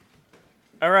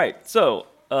All right, so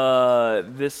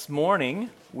this morning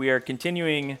we are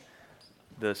continuing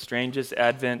the strangest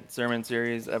Advent sermon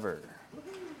series ever.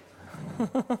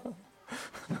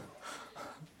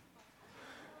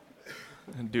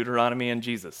 Deuteronomy and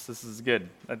Jesus. This is good.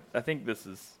 I think this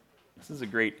is a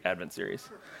great Advent series.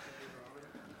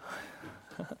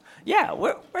 Yeah,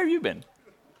 where have you been?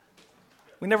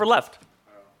 We never left.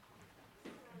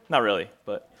 Not really,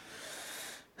 but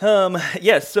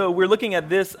yes. So we're looking at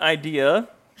this idea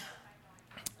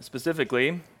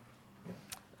specifically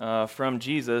from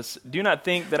Jesus. Do not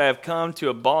think that I have come to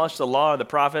abolish the law or the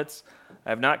prophets. I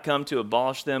have not come to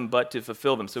abolish them, but to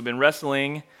fulfill them. So we've been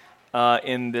wrestling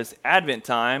in this Advent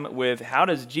time with how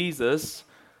does Jesus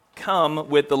come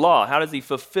with the law? How does he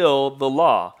fulfill the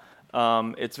law?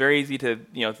 It's very easy to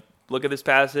look at this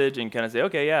passage and kind of say,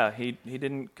 okay, yeah, he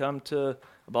didn't come to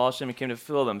abolish them, he came to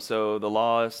fulfill them. So the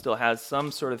law still has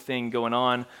some sort of thing going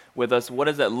on with us. What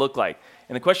does that look like?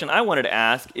 And the question I wanted to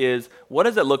ask is, what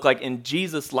does it look like in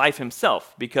Jesus' life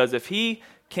himself? Because if he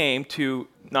came to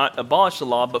not abolish the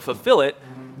law but fulfill it,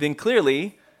 then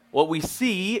clearly what we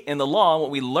see in the law, what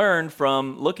we learn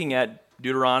from looking at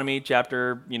Deuteronomy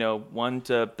chapter 1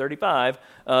 to 35,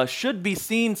 should be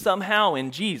seen somehow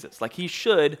in Jesus. Like he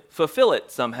should fulfill it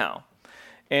somehow.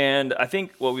 And I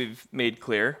think what we've made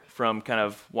clear from kind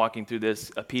of walking through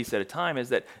this a piece at a time is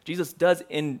that Jesus does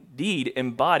indeed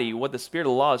embody what the Spirit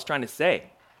of the law is trying to say,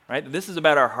 right? This is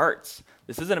about our hearts.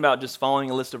 This isn't about just following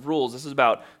a list of rules. This is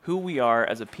about who we are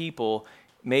as a people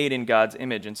made in God's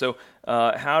image. And so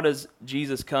how does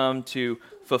Jesus come to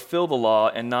fulfill the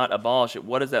law and not abolish it?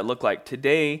 What does that look like?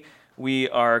 Today, we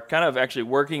are kind of actually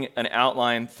working an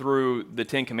outline through the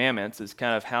Ten Commandments is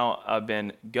kind of how I've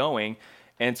been going.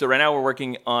 And so right now we're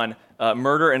working on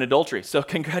murder and adultery. So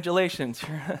congratulations,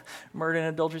 Murder and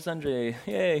Adultery Sunday,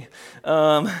 yay.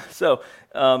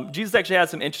 Jesus actually has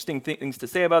some interesting things to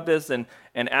say about this. And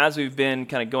as we've been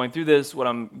kind of going through this, what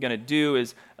I'm going to do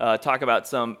is talk about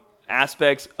some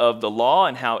aspects of the law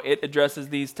and how it addresses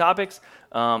these topics.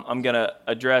 I'm going to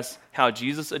address how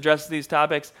Jesus addresses these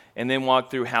topics and then walk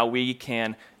through how we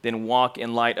can then walk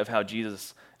in light of how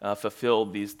Jesus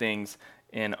fulfilled these things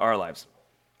in our lives.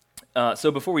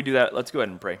 So before we do that, let's go ahead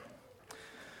and pray.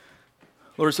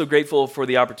 Lord, we're so grateful for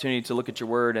the opportunity to look at your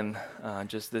word and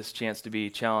just this chance to be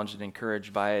challenged and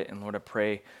encouraged by it. And Lord, I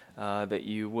pray that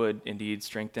you would indeed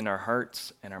strengthen our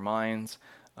hearts and our minds.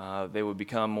 They would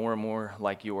become more and more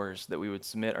like yours, that we would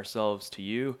submit ourselves to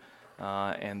you,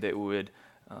 and that we would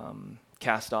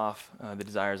cast off the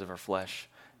desires of our flesh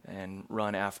and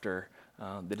run after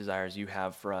the desires you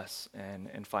have for us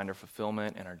and find our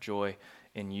fulfillment and our joy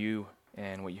in you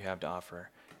and what you have to offer.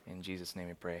 In Jesus' name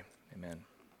we pray.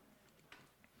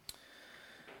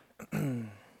 Amen.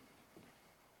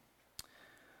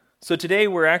 So today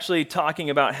we're actually talking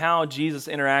about how Jesus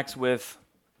interacts with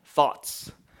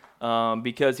thoughts,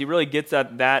 because he really gets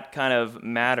at that kind of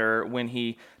matter when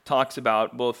he talks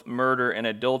about both murder and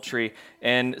adultery.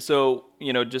 And so,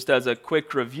 just as a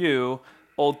quick review,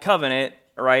 Old Covenant,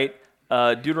 right?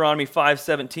 Deuteronomy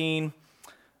 5:17,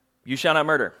 you shall not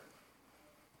murder.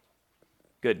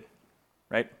 Good,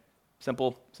 right?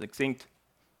 Simple, succinct,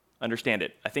 understand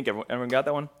it. I think everyone got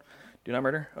that one? Do not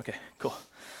murder? Okay, cool.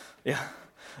 Yeah.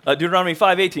 Deuteronomy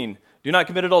 5:18, do not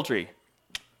commit adultery.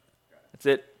 That's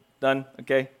it, done,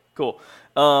 okay, cool.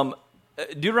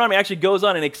 Deuteronomy actually goes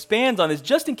on and expands on this,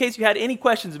 just in case you had any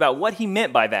questions about what he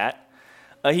meant by that.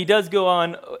 He does go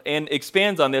on and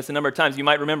expands on this a number of times. You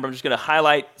might remember, I'm just going to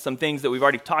highlight some things that we've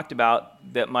already talked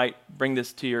about that might bring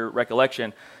this to your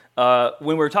recollection. When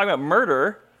we were talking about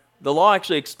murder, the law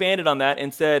actually expanded on that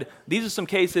and said, these are some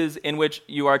cases in which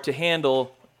you are to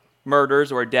handle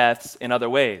murders or deaths in other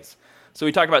ways. So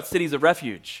we talked about cities of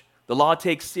refuge. The law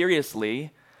takes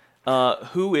seriously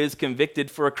who is convicted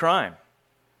for a crime.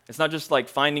 It's not just like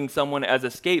finding someone as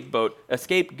a scapegoat.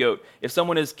 If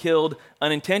someone is killed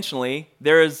unintentionally,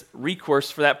 there is recourse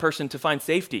for that person to find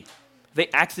safety. If they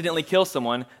accidentally kill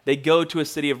someone, they go to a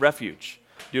city of refuge.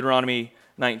 Deuteronomy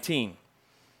 19.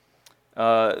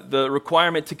 The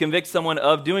requirement to convict someone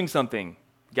of doing something.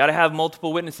 Got to have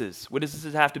multiple witnesses.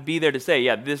 Witnesses have to be there to say,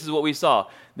 yeah, this is what we saw.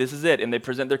 This is it. And they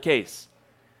present their case.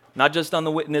 Not just on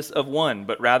the witness of one,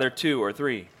 but rather two or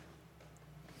three.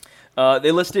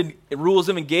 They listed rules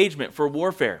of engagement for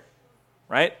warfare,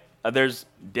 right? There's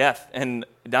death and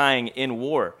dying in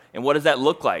war. And what does that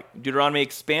look like? Deuteronomy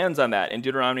expands on that. And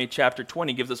Deuteronomy chapter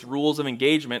 20 gives us rules of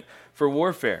engagement for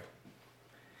warfare.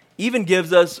 Even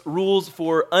gives us rules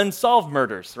for unsolved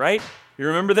murders, right? You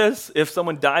remember this? If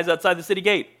someone dies outside the city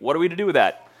gate, what are we to do with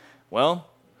that? Well,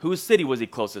 whose city was he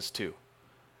closest to?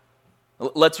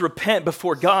 Let's repent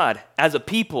before God as a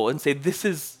people and say, this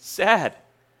is sad.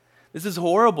 This is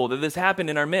horrible that this happened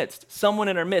in our midst. Someone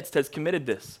in our midst has committed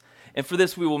this, and for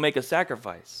this we will make a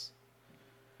sacrifice.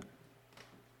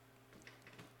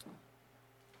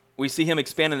 We see him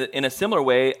expand in a similar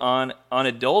way on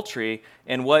adultery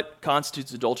and what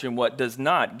constitutes adultery and what does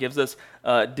not. Gives us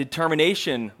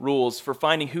determination rules for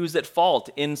finding who's at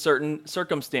fault in certain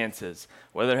circumstances,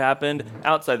 whether it happened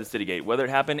outside the city gate, whether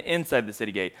it happened inside the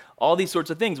city gate, all these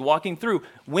sorts of things, walking through.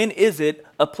 When is it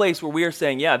a place where we are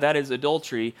saying, yeah, that is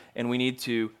adultery, and we need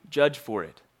to judge for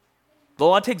it? The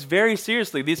law takes very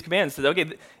seriously these commands. Says,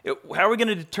 okay, how are we going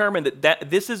to determine that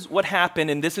this is what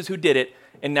happened and this is who did it,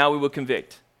 and now we will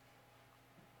convict?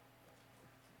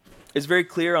 Is very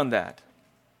clear on that.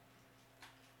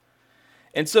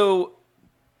 And so,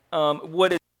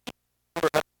 what is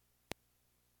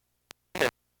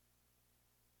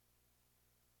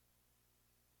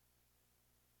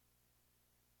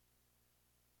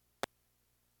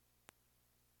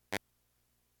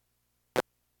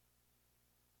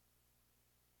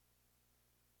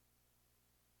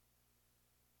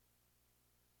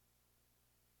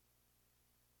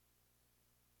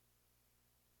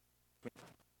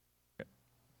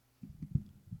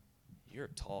You're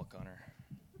tall, Connor.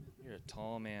 You're a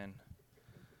tall man.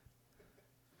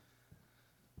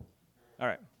 All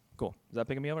right, cool. Is that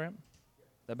picking me up, right?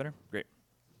 Is that better? Great.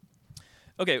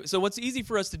 Okay, so what's easy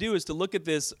for us to do is to look at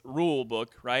this rule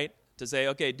book, right? To say,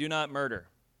 okay, do not murder.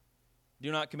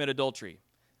 Do not commit adultery.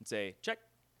 And say, check.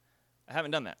 I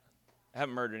haven't done that. I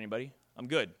haven't murdered anybody. I'm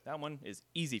good. That one is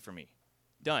easy for me.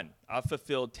 Done. I've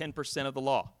fulfilled 10% of the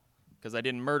law because I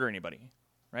didn't murder anybody,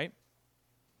 right?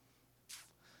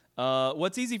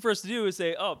 What's easy for us to do is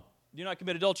say, oh, do not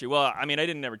commit adultery. Well, I mean, I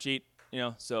didn't ever cheat,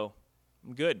 so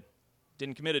I'm good.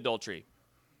 Didn't commit adultery.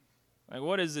 Like,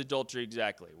 what is adultery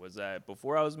exactly? Was that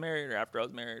before I was married or after I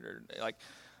was married? Or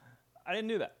I didn't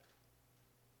do that.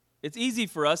 It's easy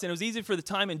for us, and it was easy for the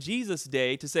time in Jesus'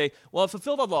 day to say, well, I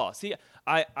fulfilled the law. See,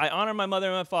 I honor my mother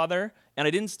and my father, and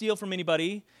I didn't steal from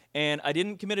anybody, and I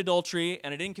didn't commit adultery,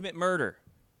 and I didn't commit murder.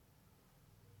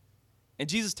 And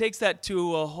Jesus takes that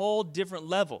to a whole different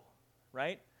level,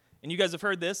 right? And you guys have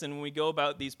heard this, and when we go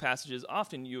about these passages,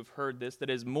 often you have heard this,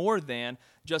 that is more than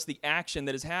just the action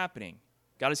that is happening.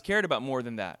 God has cared about more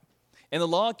than that. And the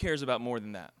law cares about more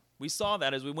than that. We saw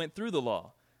that as we went through the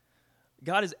law.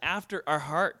 God is after our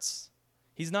hearts.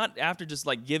 He's not after just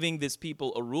like giving this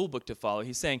people a rule book to follow.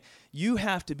 He's saying, you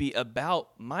have to be about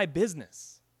my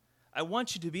business. I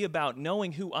want you to be about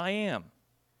knowing who I am.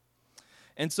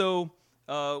 And so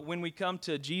when we come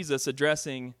to Jesus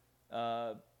addressing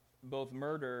both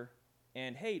murder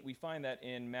and hate, we find that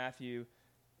in Matthew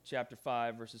chapter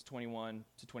 5, verses 21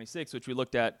 to 26, which we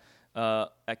looked at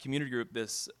community group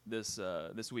this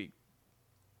week.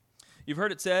 You've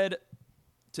heard it said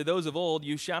to those of old,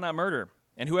 you shall not murder,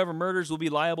 and whoever murders will be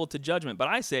liable to judgment. But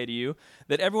I say to you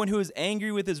that everyone who is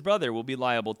angry with his brother will be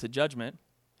liable to judgment.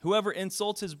 Whoever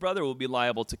insults his brother will be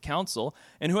liable to counsel,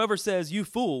 and whoever says, you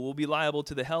fool, will be liable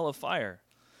to the hell of fire.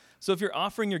 So if you're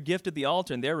offering your gift at the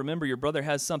altar and there remember your brother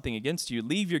has something against you,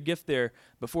 leave your gift there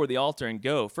before the altar and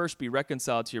go. First be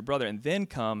reconciled to your brother, and then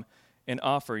come and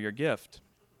offer your gift.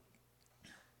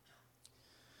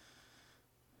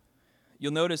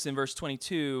 You'll notice in verse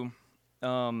 22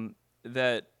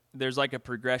 that there's like a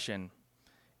progression.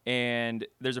 And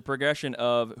there's a progression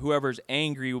of whoever's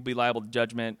angry will be liable to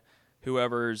judgment.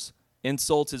 Whoever's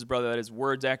insults his brother, that his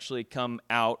words actually come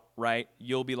out, right?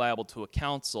 You'll be liable to a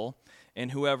counsel.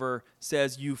 And whoever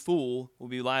says, you fool, will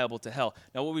be liable to hell.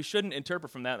 Now, what we shouldn't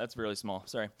interpret from that, that's really small,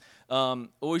 sorry. What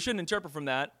we shouldn't interpret from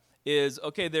that is,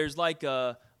 okay, there's like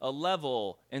a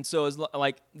level, and so it's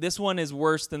like this one is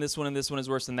worse than this one, and this one is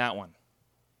worse than that one,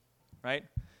 right?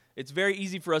 It's very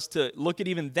easy for us to look at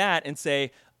even that and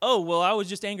say, oh, well, I was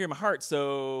just angry in my heart,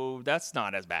 so that's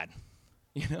not as bad,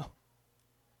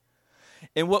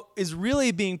 And what is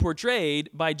really being portrayed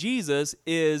by Jesus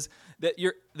is that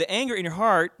the anger in your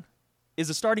heart is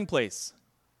a starting place.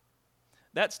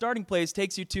 That starting place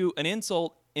takes you to an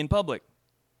insult in public.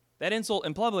 That insult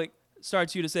in public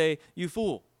starts you to say, you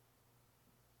fool.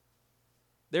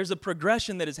 There's a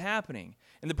progression that is happening,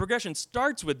 and the progression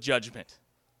starts with judgment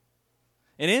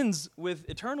and ends with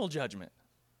eternal judgment.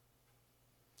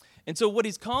 And so what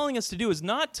he's calling us to do is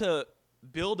not to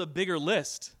build a bigger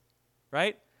list,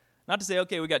 right? Not to say,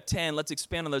 okay, we got 10, let's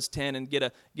expand on those 10 and get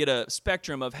a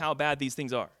spectrum of how bad these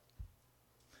things are.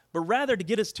 But rather to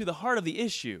get us to the heart of the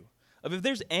issue of if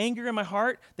there's anger in my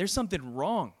heart, there's something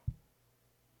wrong.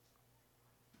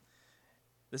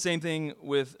 The same thing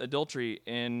with adultery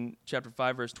in chapter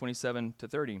 5, verse 27 to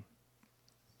 30.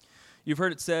 You've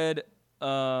heard it said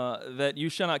that you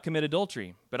shall not commit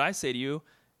adultery. But I say to you,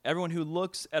 Everyone who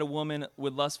looks at a woman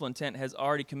with lustful intent has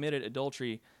already committed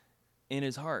adultery in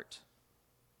his heart.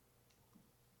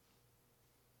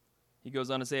 He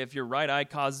goes on to say, if your right eye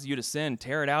causes you to sin,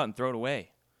 tear it out and throw it away.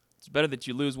 It's better that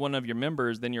you lose one of your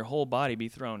members than your whole body be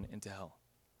thrown into hell.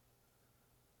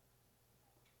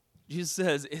 Jesus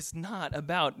says it's not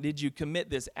about did you commit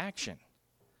this action.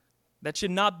 That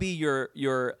should not be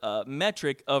your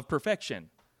metric of perfection.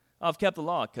 I've kept the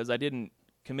law because I didn't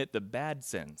commit the bad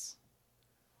sins.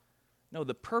 No,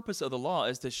 the purpose of the law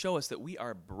is to show us that we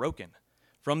are broken.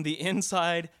 From the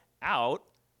inside out,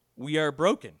 we are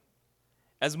broken.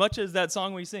 As much as that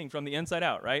song we sing, From the Inside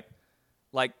Out, right?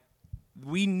 Like,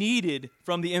 we needed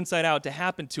from the inside out to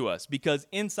happen to us because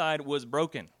inside was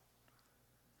broken.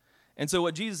 And so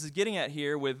what Jesus is getting at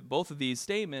here with both of these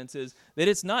statements is that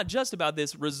it's not just about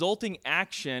this resulting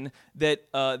action that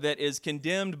is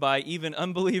condemned by even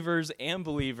unbelievers and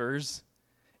believers.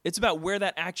 It's about where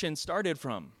that action started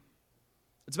from.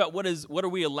 It's about what are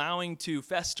we allowing to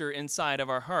fester inside of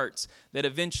our hearts that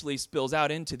eventually spills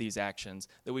out into these actions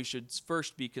that we should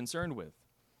first be concerned with.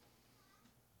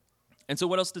 And so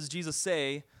what else does Jesus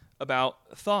say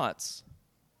about thoughts?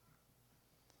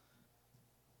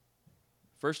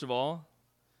 First of all,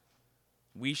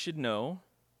 we should know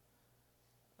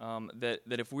that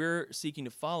if we're seeking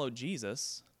to follow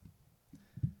Jesus,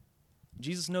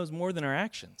 Jesus knows more than our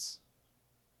actions.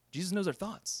 Jesus knows our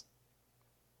thoughts.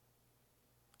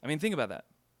 I mean, think about that.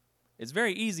 It's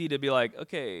very easy to be like,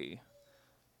 okay,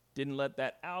 didn't let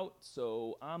that out,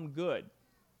 so I'm good.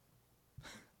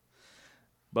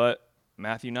 But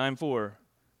Matthew 9:4,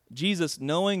 Jesus,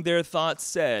 knowing their thoughts,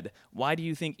 said, why do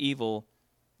you think evil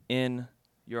in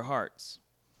your hearts?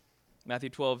 Matthew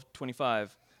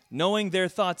 12:25, knowing their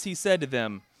thoughts, he said to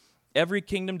them, every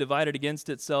kingdom divided against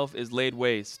itself is laid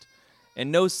waste,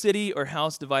 and no city or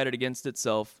house divided against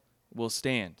itself will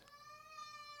stand.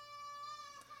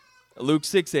 Luke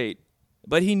 6:8,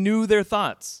 but he knew their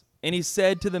thoughts, and he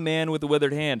said to the man with the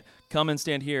withered hand, come and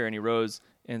stand here, and he rose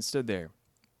and stood there.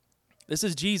 This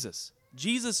is Jesus.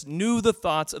 Jesus knew the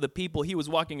thoughts of the people he was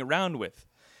walking around with.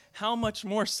 How much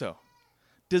more so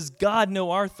does God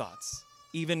know our thoughts,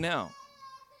 even now?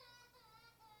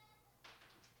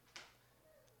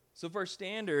 So if our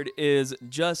standard is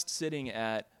just sitting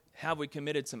at, have we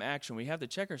committed some action, we have to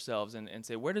check ourselves and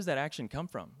say, where does that action come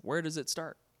from? Where does it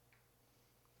start?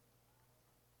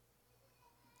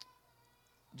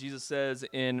 Jesus says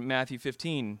in Matthew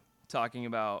 15, talking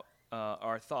about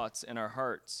our thoughts and our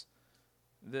hearts,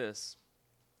 this.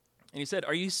 And he said,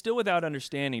 are you still without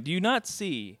understanding? Do you not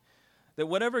see that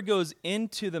whatever goes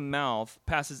into the mouth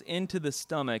passes into the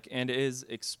stomach and is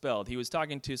expelled? He was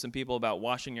talking to some people about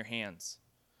washing your hands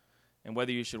and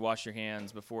whether you should wash your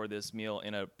hands before this meal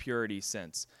in a purity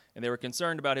sense. And they were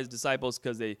concerned about his disciples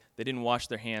because they didn't wash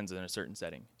their hands in a certain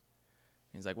setting.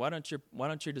 He's like, why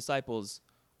don't your disciples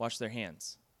wash their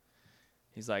hands?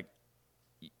 He's like,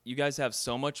 you guys have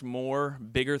so much more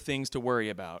bigger things to worry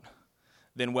about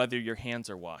than whether your hands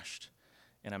are washed.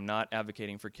 And I'm not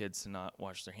advocating for kids to not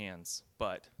wash their hands,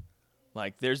 but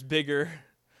like there's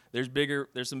some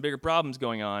bigger problems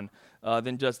going on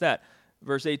than just that.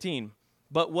 Verse 18,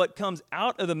 but what comes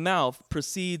out of the mouth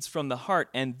proceeds from the heart,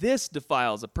 and this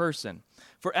defiles a person.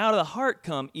 For out of the heart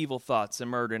come evil thoughts and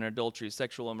murder and adultery,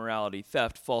 sexual immorality,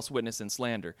 theft, false witness, and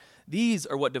slander. These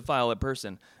are what defile a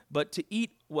person. But to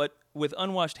eat what with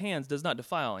unwashed hands does not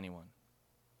defile anyone.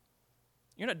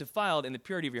 You're not defiled in the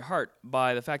purity of your heart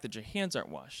by the fact that your hands aren't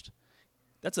washed.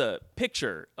 That's a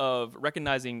picture of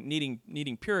recognizing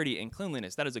needing purity and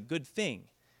cleanliness. That is a good thing.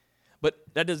 But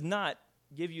that does not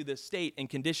give you the state and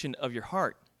condition of your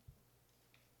heart.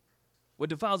 What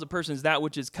defiles a person is that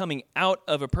which is coming out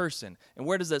of a person. And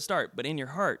where does that start? But in your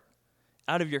heart.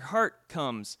 Out of your heart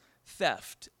comes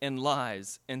theft and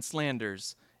lies and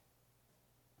slanders.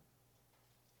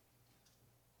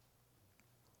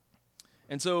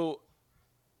 And so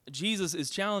Jesus is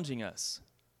challenging us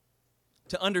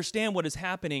to understand what is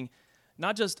happening,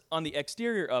 not just on the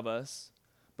exterior of us,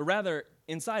 but rather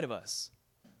inside of us.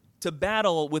 To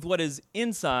battle with what is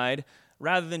inside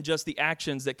rather than just the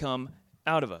actions that come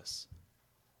out of us.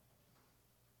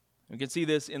 We can see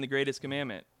this in the greatest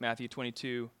commandment, Matthew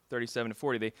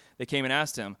 22:37-40. They came and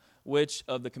asked him, which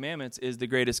of the commandments is the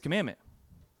greatest commandment?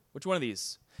 Which one of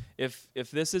these? If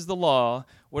this is the law,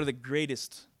 what are the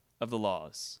greatest of the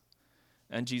laws?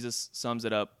 And Jesus sums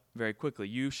it up very quickly.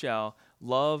 You shall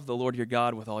love the Lord your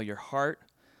God with all your heart,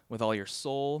 with all your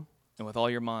soul, and with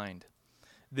all your mind.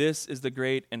 This is the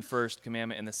great and first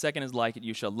commandment, and the second is like it.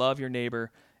 You shall love your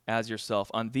neighbor as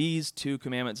yourself. On these two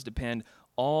commandments depend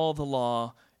all the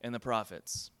law and the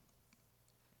prophets.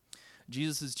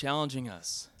 Jesus is challenging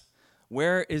us.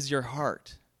 where is your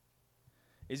heart?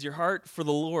 Is your heart for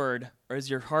the Lord, or is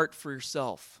your heart for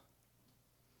yourself?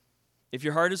 If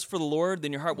your heart is for the Lord,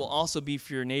 then your heart will also be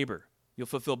for your neighbor. You'll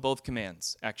fulfill both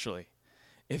commands, actually.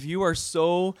 If you are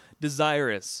so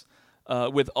desirous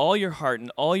with all your heart and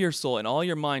all your soul and all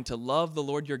your mind to love the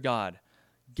Lord your God,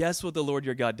 guess what the Lord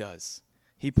your God does?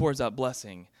 He pours out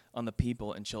blessing on the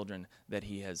people and children that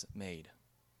he has made.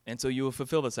 And so you will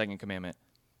fulfill the second commandment.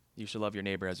 You shall love your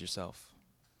neighbor as yourself.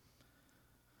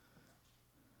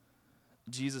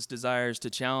 Jesus desires to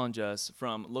challenge us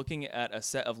from looking at a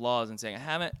set of laws and saying, I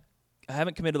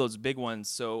haven't committed those big ones,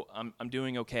 so I'm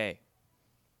doing okay.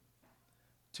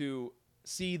 To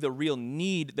see the real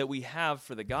need that we have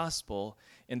for the gospel,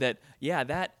 and that,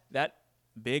 that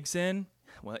big sin,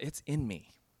 well, it's in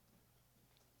me.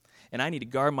 And I need to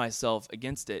guard myself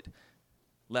against it,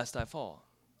 lest I fall.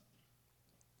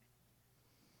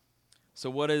 So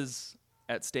what is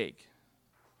at stake?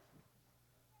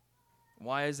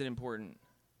 Why is it important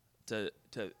to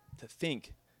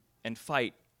think and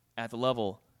fight at the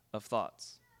level of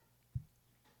thoughts?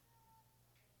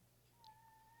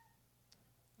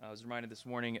 I was reminded this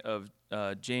morning of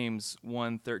James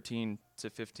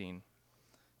 1:13-15,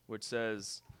 which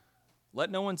says,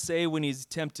 "Let no one say when he's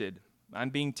tempted,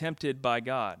 I'm being tempted by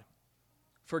God.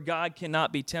 For God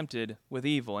cannot be tempted with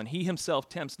evil, and he himself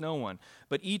tempts no one.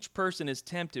 But each person is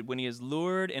tempted when he is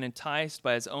lured and enticed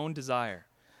by his own desire.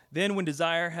 Then when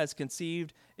desire has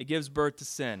conceived, it gives birth to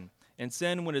sin. And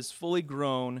sin, when it is fully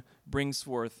grown, brings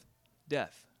forth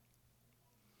death."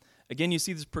 Again, you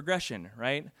see this progression,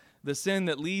 right? The sin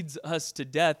that leads us to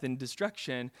death and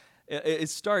destruction, it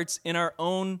starts in our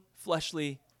own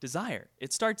fleshly desire.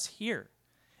 It starts here.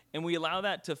 And we allow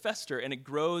that to fester, and it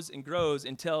grows and grows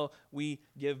until we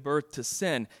give birth to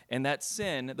sin. And that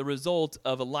sin, the result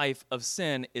of a life of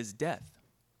sin, is death.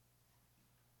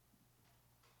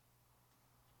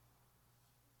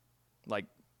 Like,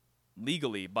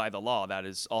 legally, by the law, that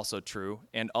is also true,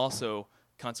 and also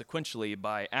consequentially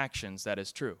by actions, that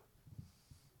is true.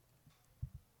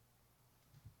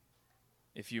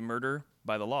 If you murder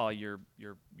by the law, your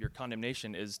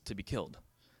condemnation is to be killed.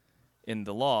 In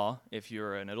the law, if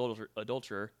you're an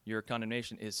adulterer, your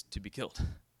condemnation is to be killed.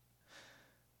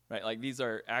 Right? Like, these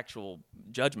are actual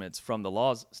judgments from the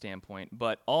law's standpoint,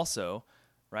 but also,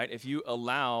 right, if you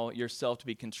allow yourself to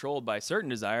be controlled by certain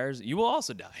desires, you will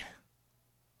also die.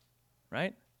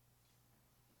 Right?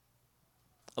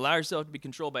 Allow yourself to be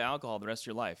controlled by alcohol the rest of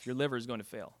your life. Your liver is going to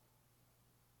fail.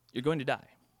 You're going to die.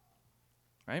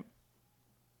 Right?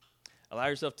 Allow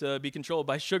yourself to be controlled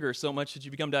by sugar so much that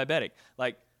you become diabetic.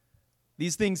 Like,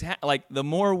 these things, the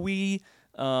more we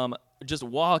just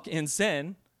walk in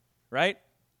sin, right?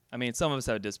 I mean, some of us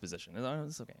have a disposition.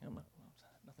 It's okay. Nothing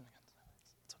against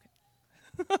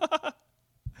it. It's okay.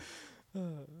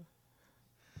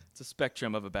 It's a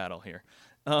spectrum of a battle here.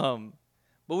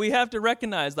 But we have to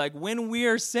recognize, like, when we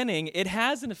are sinning, it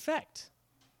has an effect.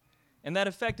 And that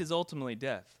effect is ultimately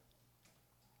death.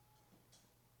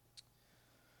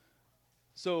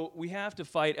 So we have to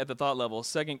fight at the thought level.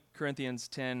 2 Corinthians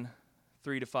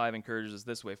 10:3-5 encourages us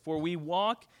this way. "For we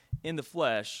walk in the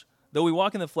flesh, though we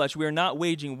walk in the flesh, we are not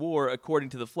waging war according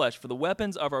to the flesh. For the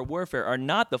weapons of our warfare are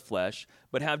not the flesh,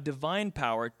 but have divine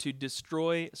power to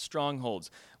destroy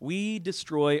strongholds. We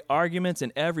destroy arguments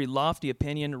and every lofty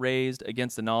opinion raised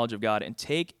against the knowledge of God, and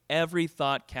take every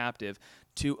thought captive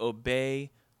to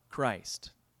obey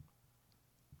Christ."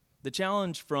 The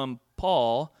challenge from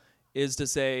Paul is to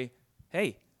say,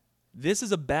 hey, this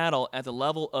is a battle at the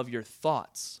level of your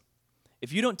thoughts.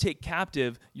 If you don't take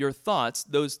captive your thoughts,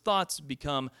 those thoughts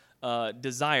become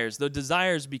desires. Those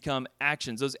desires become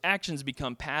actions. Those actions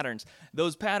become patterns.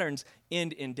 Those patterns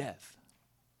end in death.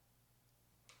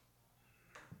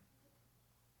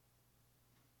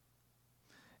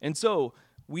 And so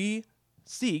we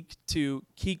seek to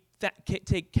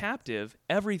take captive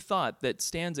every thought that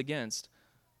stands against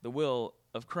the will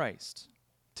of Christ,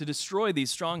 to destroy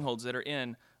these strongholds that are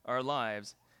in our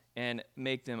lives and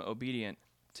make them obedient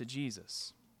to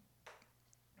Jesus.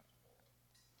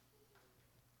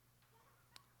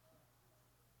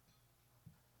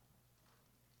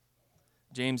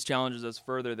 James challenges us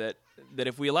further that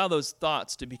if we allow those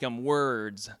thoughts to become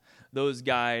words, those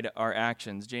guide our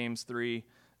actions. James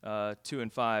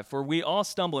 3:2-5. "For we all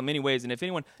stumble in many ways, and if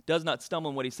anyone does not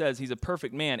stumble in what he says, he's a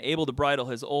perfect man, able to bridle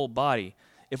his whole body.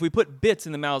 If we put bits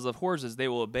in the mouths of horses, they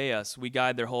will obey us. We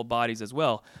guide their whole bodies as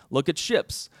well. Look at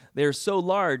ships. They are so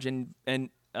large and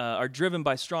are driven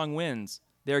by strong winds.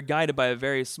 They are guided by a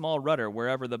very small rudder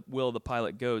wherever the will of the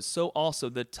pilot goes. So also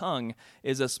the tongue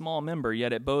is a small member,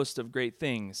 yet it boasts of great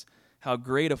things. How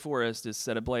great a forest is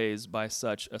set ablaze by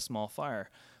such a small fire."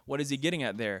 What is he getting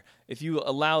at there? If you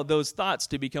allow those thoughts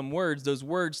to become words, those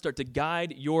words start to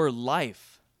guide your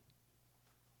life.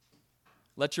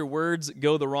 Let your words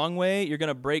go the wrong way, you're going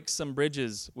to break some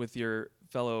bridges with your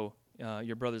fellow,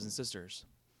 your brothers and sisters.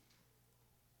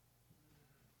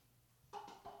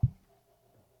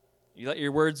 You let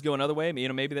your words go another way,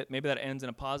 maybe that ends in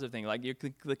a positive thing. Like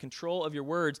the control of your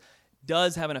words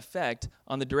does have an effect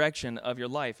on the direction of your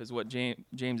life, is what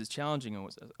James is challenging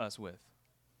us with.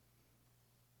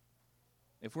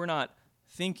 If we're not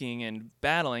thinking and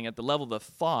battling at the level of the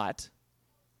thought,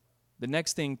 the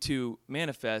next thing to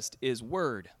manifest is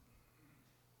word.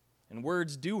 And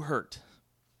words do hurt.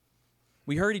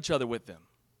 We hurt each other with them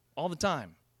all the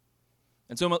time.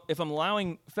 And so if I'm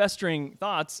allowing festering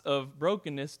thoughts of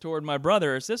brokenness toward my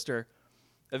brother or sister,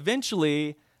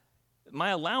 eventually my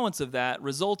allowance of that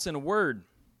results in a word.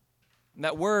 And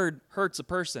that word hurts a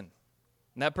person.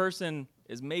 And that person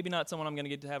is maybe not someone I'm going to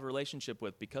get to have a relationship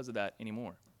with because of that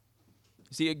anymore.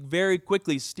 You see, it very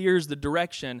quickly steers the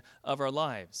direction of our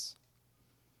lives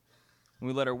when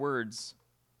we let our words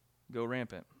go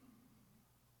rampant.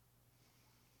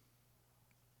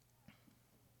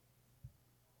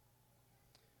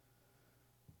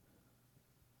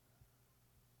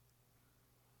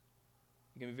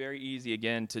 It can be very easy,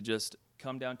 again, to just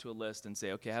come down to a list and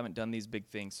say, okay, I haven't done these big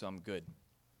things, so I'm good.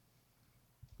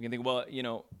 We can think, well,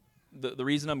 the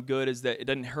reason I'm good is that it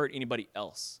doesn't hurt anybody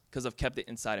else because I've kept it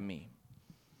inside of me.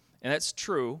 And that's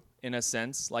true in a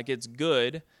sense. Like, it's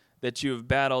good that you have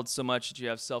battled so much that you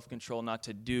have self-control not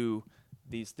to do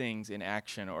these things in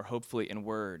action or hopefully in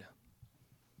word.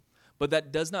 But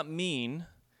that does not mean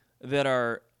that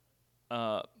our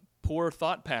poor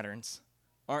thought patterns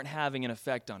aren't having an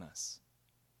effect on us.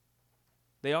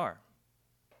 They are.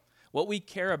 What we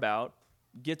care about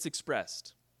gets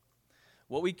expressed.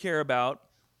 What we care about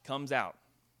comes out.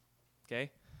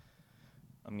 Okay?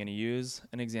 I'm going to use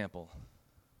an example.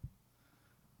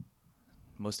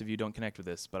 Most of you don't connect with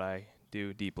this, but I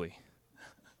do deeply.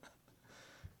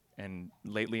 And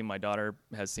lately, my daughter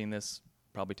has seen this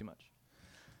probably too much.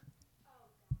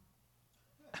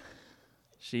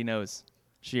 She knows.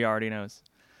 She already knows.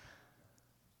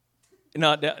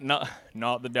 Not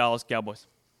the Dallas Cowboys.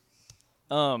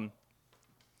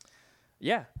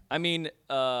 Yeah, I mean,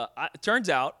 it turns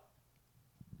out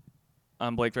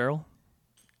I'm Blake Farrell,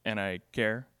 and I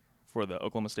care for the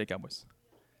Oklahoma State Cowboys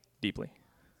deeply.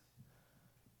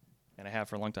 And I have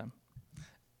for a long time.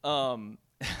 I'm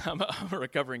a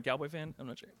recovering Cowboy fan. I'm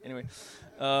not sure. Anyway,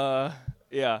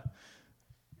 yeah.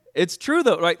 It's true,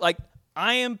 though, right? Like,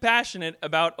 I am passionate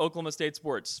about Oklahoma State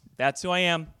sports. That's who I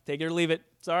am. Take it or leave it.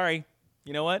 Sorry.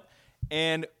 You know what?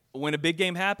 And when a big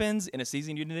game happens in a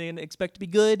season you didn't expect to be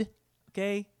good,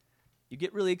 okay, you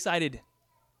get really excited.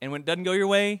 And when it doesn't go your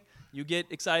way, you get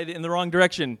excited in the wrong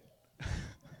direction.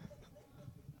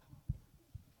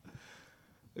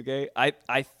 Okay,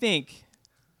 I think,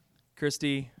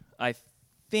 Christy, I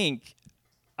think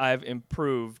I've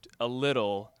improved a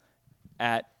little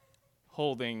at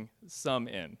holding some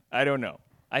in. I don't know.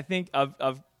 I think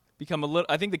I've become a little,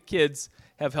 I think the kids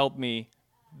have helped me,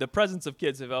 the presence of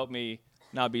kids have helped me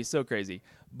not be so crazy,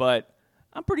 but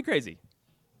I'm pretty crazy.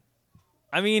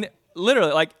 I mean,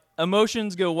 literally, like,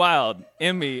 emotions go wild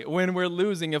in me when we're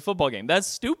losing a football game. That's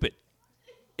stupid,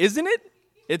 isn't it?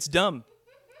 It's dumb.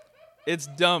 It's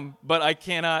dumb, but I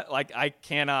cannot, I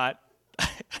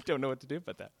don't know what to do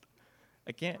about that.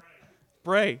 I can't.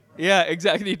 Pray. Yeah,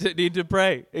 exactly. Need to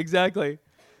pray. Exactly.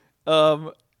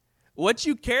 What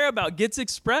you care about gets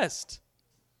expressed.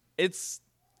 It's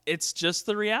just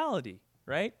the reality,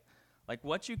 right? Like,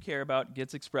 what you care about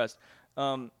gets expressed.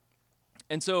 And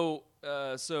so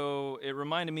it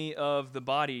reminded me of the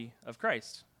body of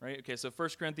Christ, right? Okay, so 1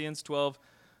 Corinthians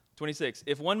 12:26.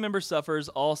 If one member suffers,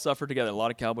 all suffer together. A lot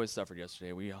of Cowboys suffered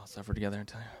yesterday. We all suffered together.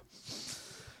 Okay.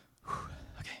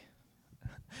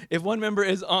 If one member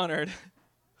is honored,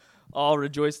 all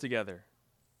rejoice together.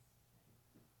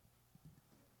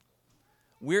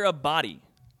 We're a body.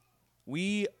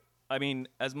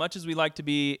 As much as we like to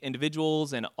be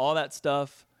individuals and all that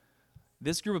stuff,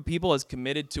 this group of people is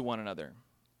committed to one another.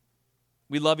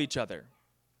 We love each other.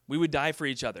 We would die for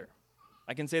each other.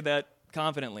 I can say that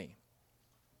confidently.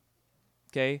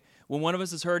 Okay? When one of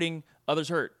us is hurting, others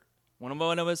hurt. When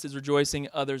one of us is rejoicing,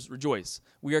 others rejoice.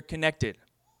 We are connected.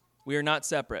 We are not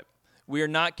separate. We are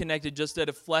not connected just at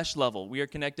a flesh level. We are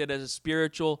connected at a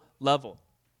spiritual level.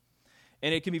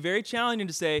 And it can be very challenging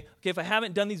to say, okay, if I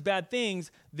haven't done these bad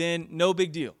things, then no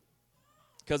big deal,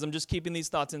 because I'm just keeping these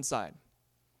thoughts inside.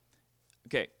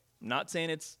 Okay, I'm not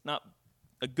saying it's not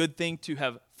a good thing to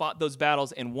have fought those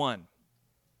battles and won.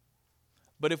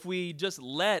 But if we just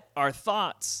let our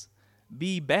thoughts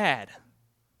be bad.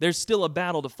 There's still a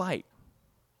battle to fight.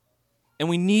 And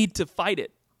we need to fight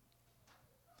it.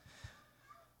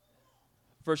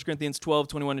 1 Corinthians 12,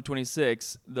 21 to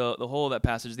 26, the whole of that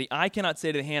passage. The eye cannot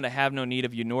say to the hand, I have no need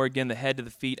of you, nor again the head to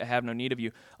the feet, I have no need of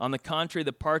you. On the contrary,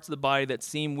 the parts of the body that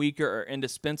seem weaker are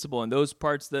indispensable, and those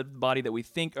parts of the body that we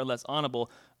think are less honorable,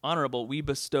 we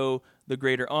bestow the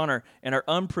greater honor, and our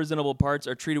unpresentable parts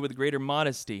are treated with greater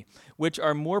modesty, which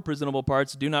our more presentable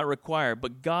parts do not require.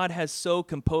 But God has so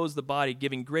composed the body,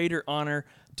 giving greater honor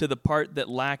to the part that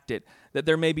lacked it, that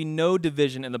there may be no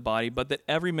division in the body, but that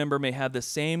every member may have the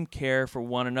same care for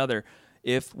one another.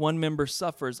 If one member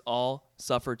suffers, all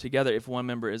suffer together. If one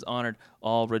member is honored,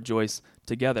 all rejoice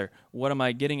together. What am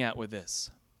I getting at with this?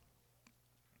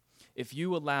 If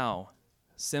you allow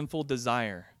sinful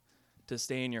desire to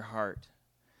stay in your heart,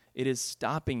 it is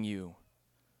stopping you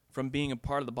from being a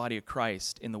part of the body of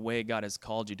Christ in the way God has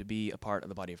called you to be a part of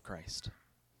the body of Christ.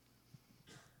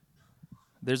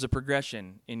 There's a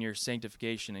progression in your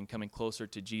sanctification and coming closer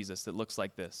to Jesus that looks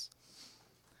like this.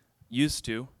 Used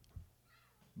to,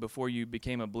 before you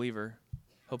became a believer,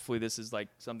 hopefully this is like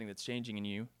something that's changing in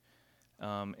you,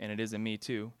 and it is in me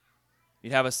too.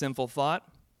 You'd have a sinful thought,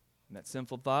 and that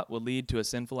sinful thought will lead to a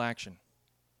sinful action.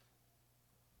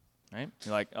 Right?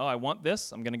 You're like, oh, I want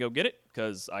this. I'm going to go get it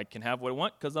because I can have what I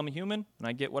want because I'm a human and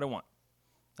I get what I want.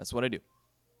 That's what I do.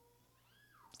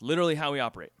 It's literally how we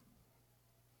operate.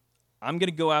 I'm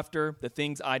going to go after the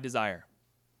things I desire.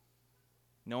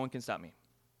 No one can stop me.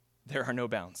 There are no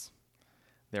bounds.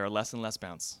 There are less and less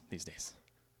bounds these days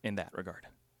in that regard.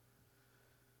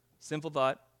 Sinful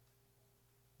thought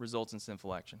results in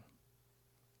sinful action.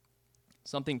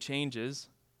 Something changes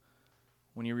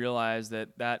when you realize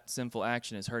that that sinful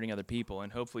action is hurting other people,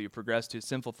 and hopefully you progress to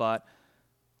sinful thought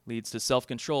leads to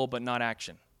self-control but not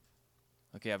action.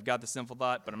 Okay, I've got the sinful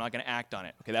thought, but I'm not going to act on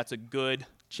it. Okay, that's a good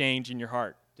change in your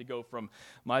heart, to go from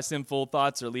my sinful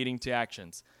thoughts are leading to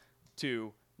actions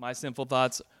to my sinful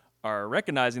thoughts are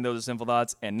recognizing those are sinful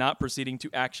thoughts and not proceeding to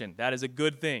action. That is a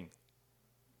good thing.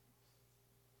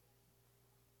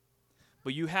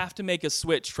 But you have to make a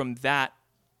switch from that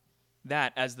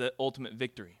as the ultimate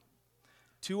victory.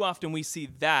 Too often we see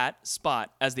that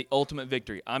spot as the ultimate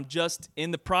victory. I'm just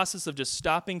in the process of just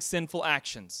stopping sinful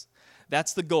actions.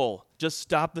 That's the goal. Just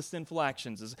stop the sinful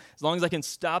actions. As long as I can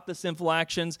stop the sinful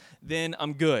actions, then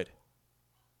I'm good.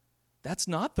 That's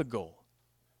not the goal.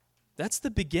 That's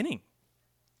the beginning.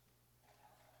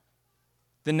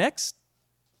 The next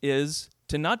is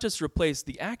to not just replace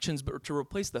the actions, but to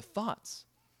replace the thoughts.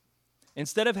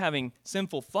 Instead of having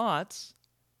sinful thoughts,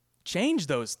 change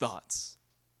those thoughts.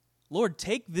 Lord,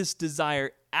 take this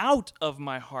desire out of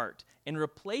my heart and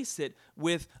replace it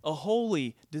with a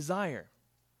holy desire.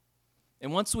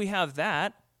 And once we have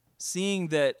that, seeing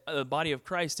that the body of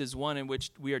Christ is one in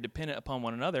which we are dependent upon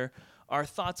one another, our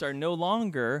thoughts are no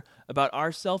longer about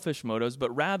our selfish motives,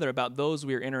 but rather about those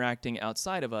we are interacting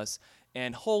outside of us.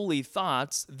 And holy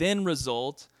thoughts then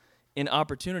result in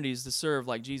opportunities to serve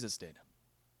like Jesus did.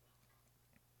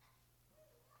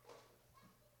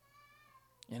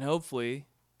 And hopefully,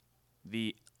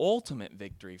 the ultimate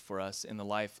victory for us in the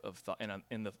life of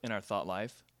in our thought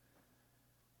life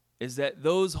is that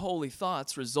those holy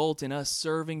thoughts result in us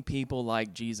serving people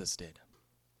like Jesus did.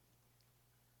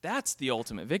 That's the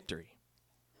ultimate victory.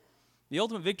 The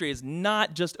ultimate victory is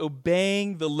not just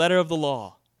obeying the letter of the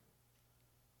law.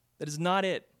 That is not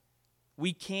it.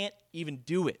 We can't even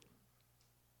do it.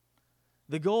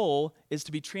 The goal is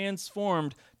to be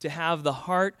transformed to have the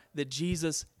heart that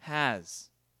Jesus has.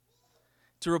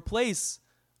 To replace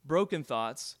broken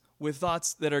thoughts with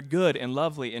thoughts that are good and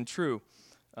lovely and true.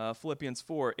 Philippians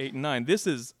 4, 8, and 9. This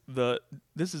is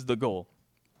the goal.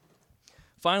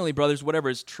 Finally, brothers, whatever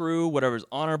is true, whatever is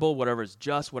honorable, whatever is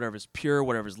just, whatever is pure,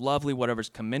 whatever is lovely, whatever is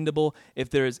commendable,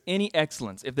 if there is any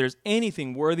excellence, if there is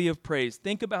anything worthy of praise,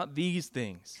 think about these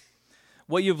things.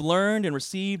 What you've learned and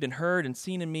received and heard and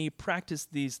seen in me, practice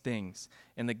these things,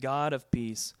 and the God of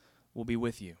peace will be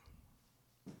with you.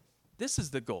 This is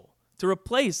the goal, to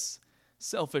replace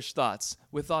selfish thoughts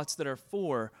with thoughts that are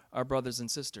for our brothers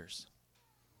and sisters.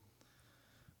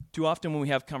 Too often when we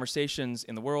have conversations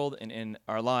in the world and in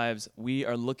our lives, we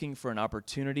are looking for an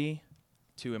opportunity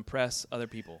to impress other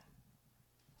people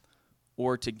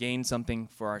or to gain something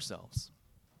for ourselves.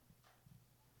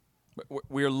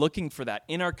 We are looking for that.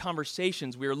 In our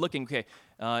conversations, we are looking, okay,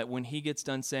 when he gets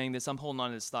done saying this, I'm holding on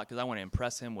to this thought because I want to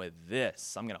impress him with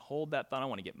this. I'm going to hold that thought. I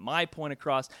want to get my point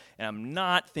across, and I'm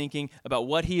not thinking about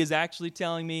what he is actually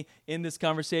telling me in this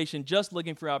conversation, just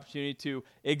looking for opportunity to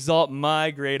exalt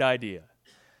my great idea.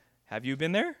 Have you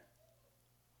been there?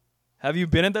 Have you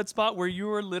been at that spot where you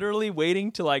were literally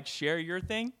waiting to share your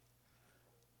thing?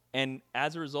 and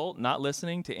as a result, not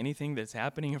listening to anything that's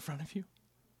happening in front of you?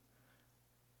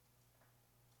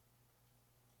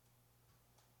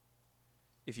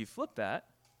 If you flip that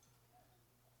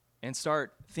and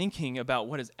start thinking about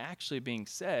what is actually being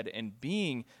said and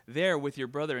being there with your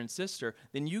brother and sister,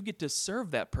 then you get to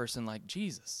serve that person like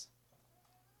Jesus.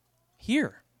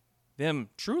 Hear them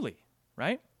truly,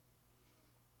 right?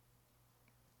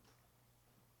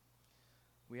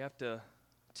 We have to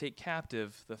take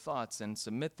captive the thoughts and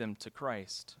submit them to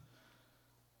Christ.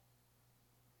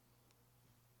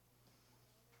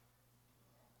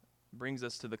 Brings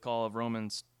us to the call of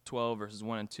Romans 12, verses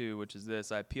 1 and 2, which is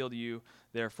this: I appeal to you,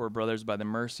 therefore, brothers, by the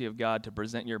mercy of God, to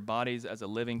present your bodies as a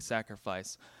living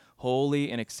sacrifice, holy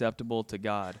and acceptable to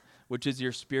God, which is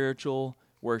your spiritual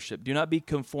worship. Do not be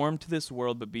conformed to this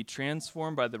world, but be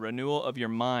transformed by the renewal of your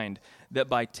mind, that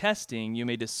by testing you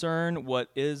may discern what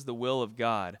is the will of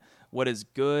God, what is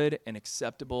good and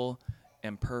acceptable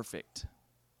and perfect.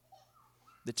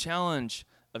 The challenge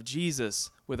of Jesus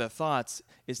with our thoughts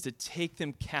is to take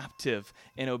them captive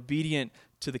and obedient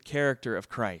to the character of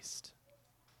Christ.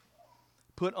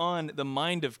 Put on the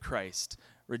mind of Christ,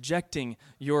 rejecting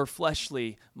your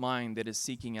fleshly mind that is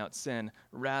seeking out sin,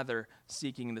 rather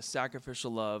seeking the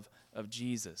sacrificial love of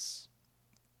Jesus.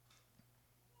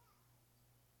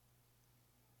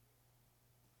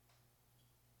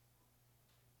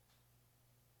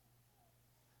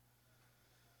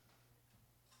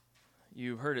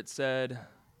 You've heard it said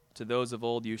to those of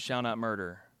old, you shall not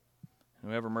murder, and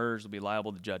whoever murders will be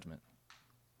liable to judgment.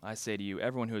 I say to you,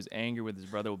 everyone who is angry with his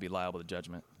brother will be liable to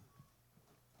judgment.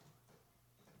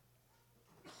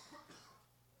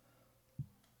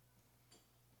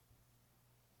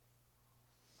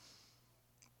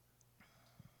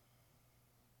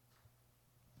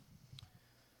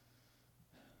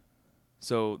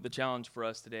 So the challenge for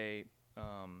us today,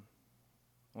 I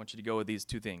want you to go with these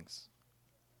two things.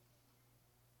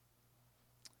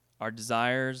 Our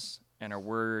desires and our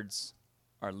words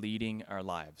are leading our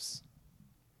lives.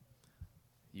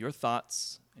 Your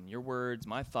thoughts and your words,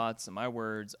 my thoughts and my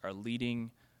words are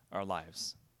leading our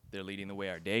lives. They're leading the way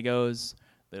our day goes.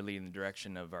 They're leading the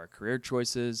direction of our career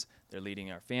choices. They're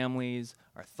leading our families.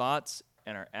 Our thoughts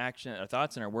and our action, our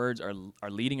thoughts and our words are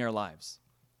leading our lives.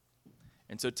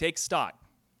 And so take stock.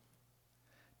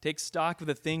 Take stock of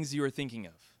the things you are thinking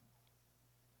of.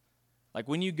 Like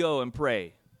when you go and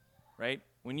pray, right?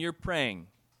 When you're praying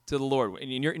to the Lord,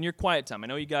 in your quiet time, I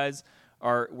know you guys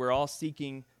we're all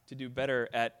seeking to do better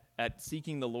at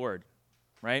seeking the Lord,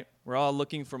 right? We're all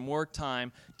looking for more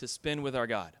time to spend with our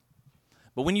God.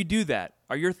 But when you do that,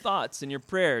 are your thoughts and your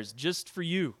prayers just for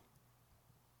you?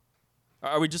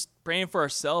 Are we just praying for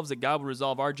ourselves that God will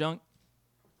resolve our junk?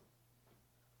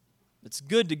 It's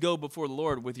good to go before the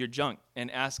Lord with your junk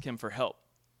and ask Him for help.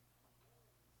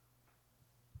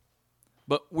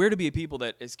 But we're to be a people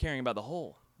that is caring about the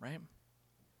whole, right?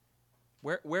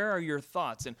 Where are your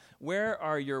thoughts and where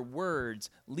are your words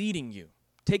leading you?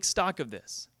 Take stock of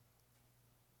this.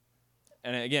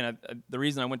 And again, the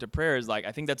reason I went to prayer is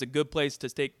I think that's a good place to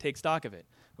take stock of it.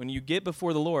 When you get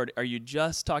before the Lord, are you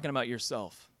just talking about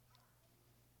yourself?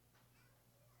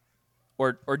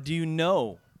 Or do you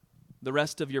know the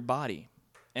rest of your body?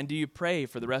 And do you pray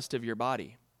for the rest of your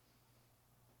body?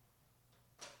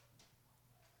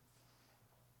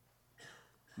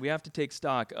 We have to take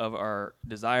stock of our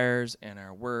desires and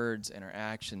our words and our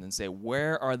actions and say,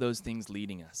 where are those things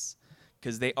leading us?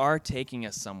 Because they are taking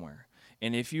us somewhere.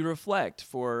 And if you reflect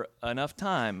for enough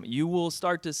time, you will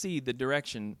start to see the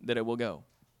direction that it will go.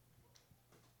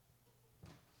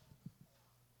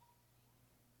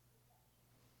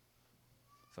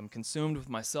 If I'm consumed with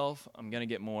myself, I'm going to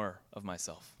get more of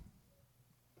myself.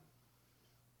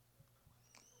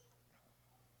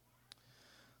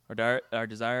 Our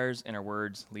desires and our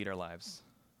words lead our lives.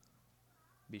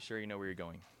 Be sure you know where you're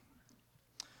going.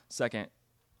 Second,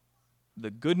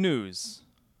 the good news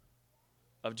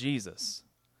of Jesus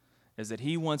is that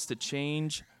He wants to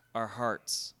change our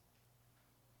hearts,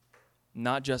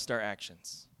 not just our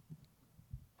actions.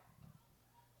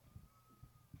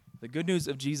 The good news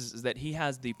of Jesus is that He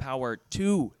has the power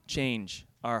to change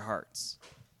our hearts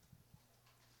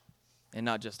and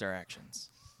not just our actions.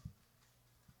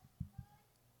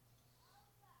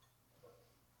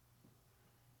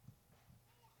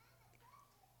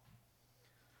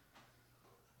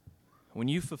 When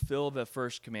you fulfill the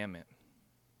first commandment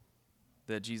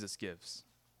that Jesus gives,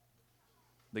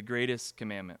 the greatest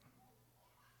commandment,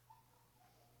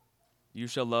 you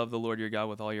shall love the Lord your God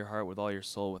with all your heart, with all your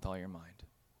soul, with all your mind.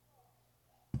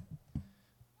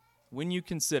 When you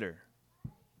consider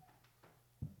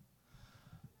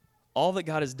all that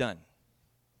God has done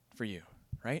for you,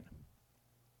 right?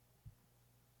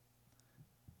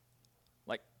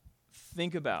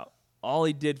 think about all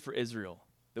he did for Israel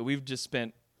that we've just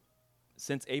spent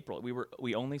since April.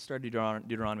 We only started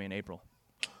Deuteronomy in April.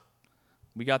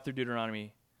 We got through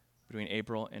Deuteronomy between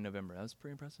April and November. That was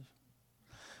pretty impressive.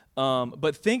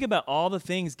 But think about all the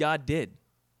things God did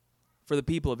for the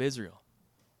people of Israel.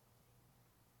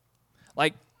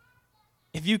 Like,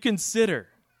 if you consider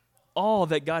all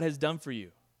that God has done for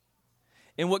you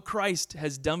and what Christ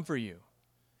has done for you,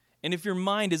 and if your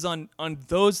mind is on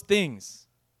those things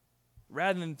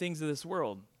rather than things of this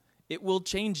world, it will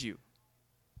change you.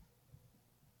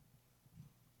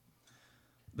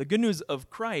 The good news of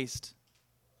Christ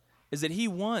is that he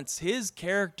wants his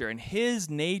character and his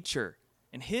nature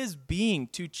and his being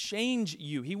to change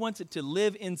you. He wants it to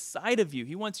live inside of you.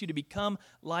 He wants you to become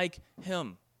like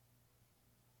him.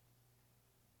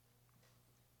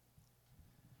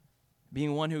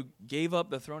 Being one who gave up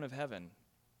the throne of heaven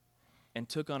and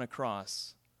took on a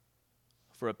cross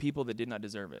for a people that did not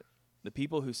deserve it. The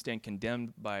people who stand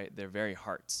condemned by their very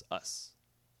hearts, us.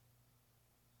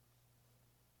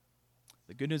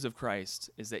 The good news of Christ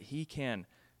is that he can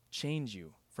change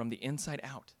you from the inside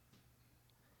out.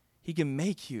 He can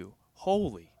make you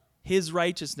holy. His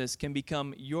righteousness can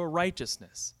become your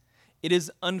righteousness. It is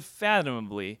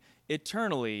unfathomably,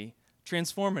 eternally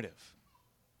transformative.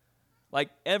 Like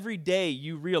every day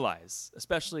you realize,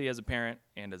 especially as a parent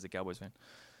and as a Cowboys fan,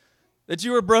 that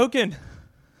you are broken.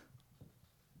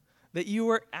 That you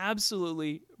are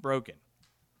absolutely broken.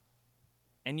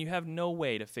 And you have no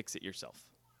way to fix it yourself.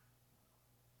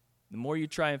 The more you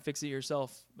try and fix it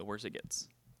yourself, the worse it gets.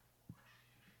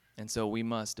 And so we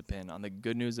must depend on the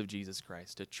good news of Jesus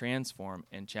Christ to transform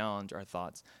and challenge our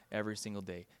thoughts every single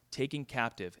day, taking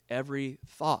captive every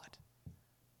thought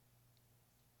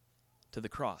to the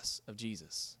cross of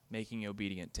Jesus, making you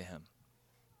obedient to him.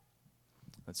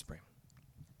 Let's pray.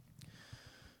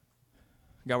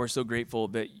 God, we're so grateful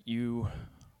that you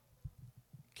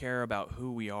care about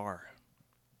who we are.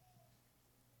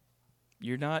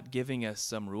 You're not giving us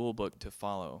some rule book to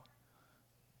follow.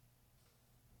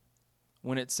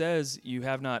 When it says you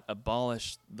have not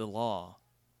abolished the law,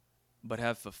 but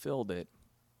have fulfilled it,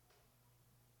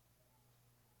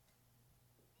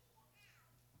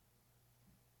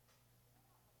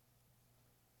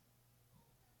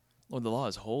 Lord, the law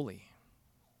is holy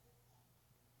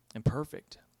and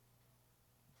perfect.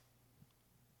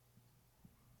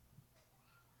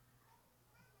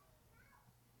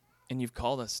 And you've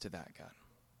called us to that, God.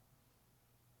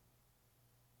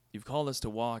 You've called us to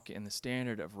walk in the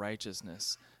standard of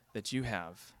righteousness that you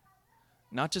have.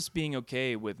 Not just being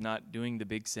okay with not doing the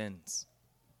big sins,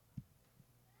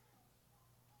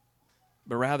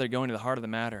 but rather going to the heart of the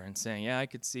matter and saying, yeah, I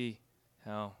could see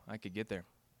how I could get there.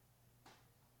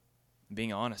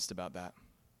 Being honest about that.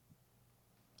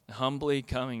 Humbly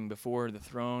coming before the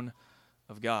throne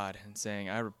of God and saying,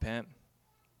 I repent.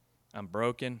 I'm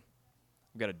broken.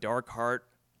 I've got a dark heart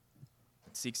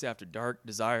that seeks after dark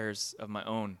desires of my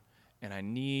own, and I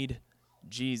need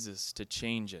Jesus to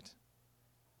change it.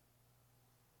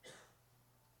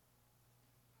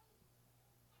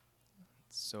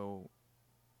 So,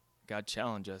 God,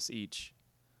 challenge us each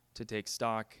to take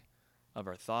stock of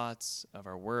our thoughts, of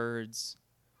our words,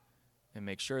 and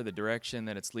make sure the direction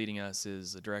that it's leading us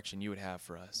is the direction you would have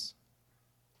for us.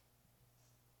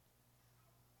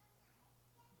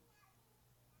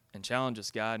 And challenge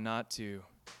us, God, not to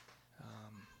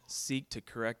seek to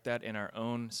correct that in our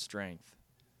own strength,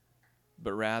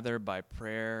 but rather by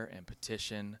prayer and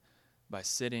petition, by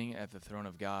sitting at the throne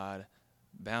of God,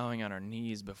 bowing on our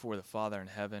knees before the Father in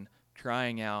heaven,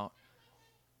 crying out,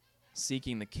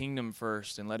 seeking the kingdom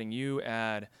first, and letting you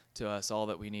add to us all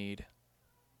that we need.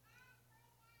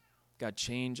 God,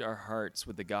 change our hearts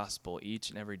with the gospel each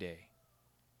and every day.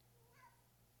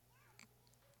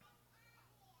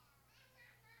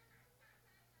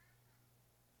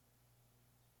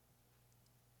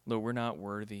 Lord, we're not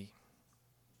worthy.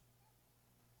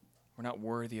 We're not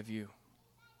worthy of you.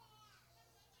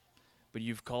 But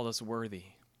you've called us worthy.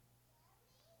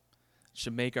 It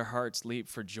should make our hearts leap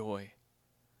for joy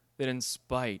that in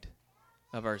spite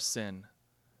of our sin,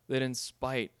 that in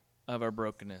spite of our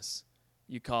brokenness,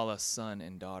 you call us son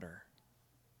and daughter.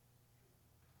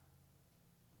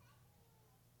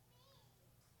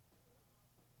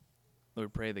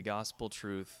 Lord, pray the gospel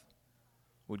truth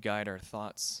would guide our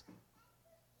thoughts,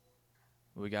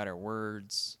 would guide our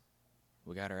words,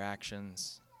 would guide our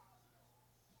actions,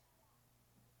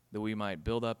 that we might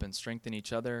build up and strengthen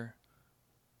each other,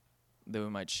 that we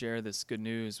might share this good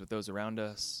news with those around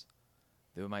us,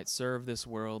 that we might serve this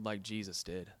world like Jesus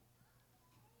did,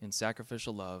 in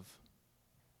sacrificial love,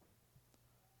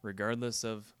 regardless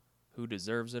of who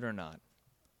deserves it or not.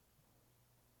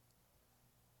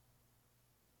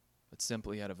 but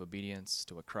simply out of obedience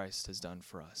to what Christ has done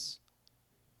for us.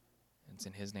 And it's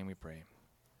in his name we pray.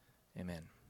 Amen.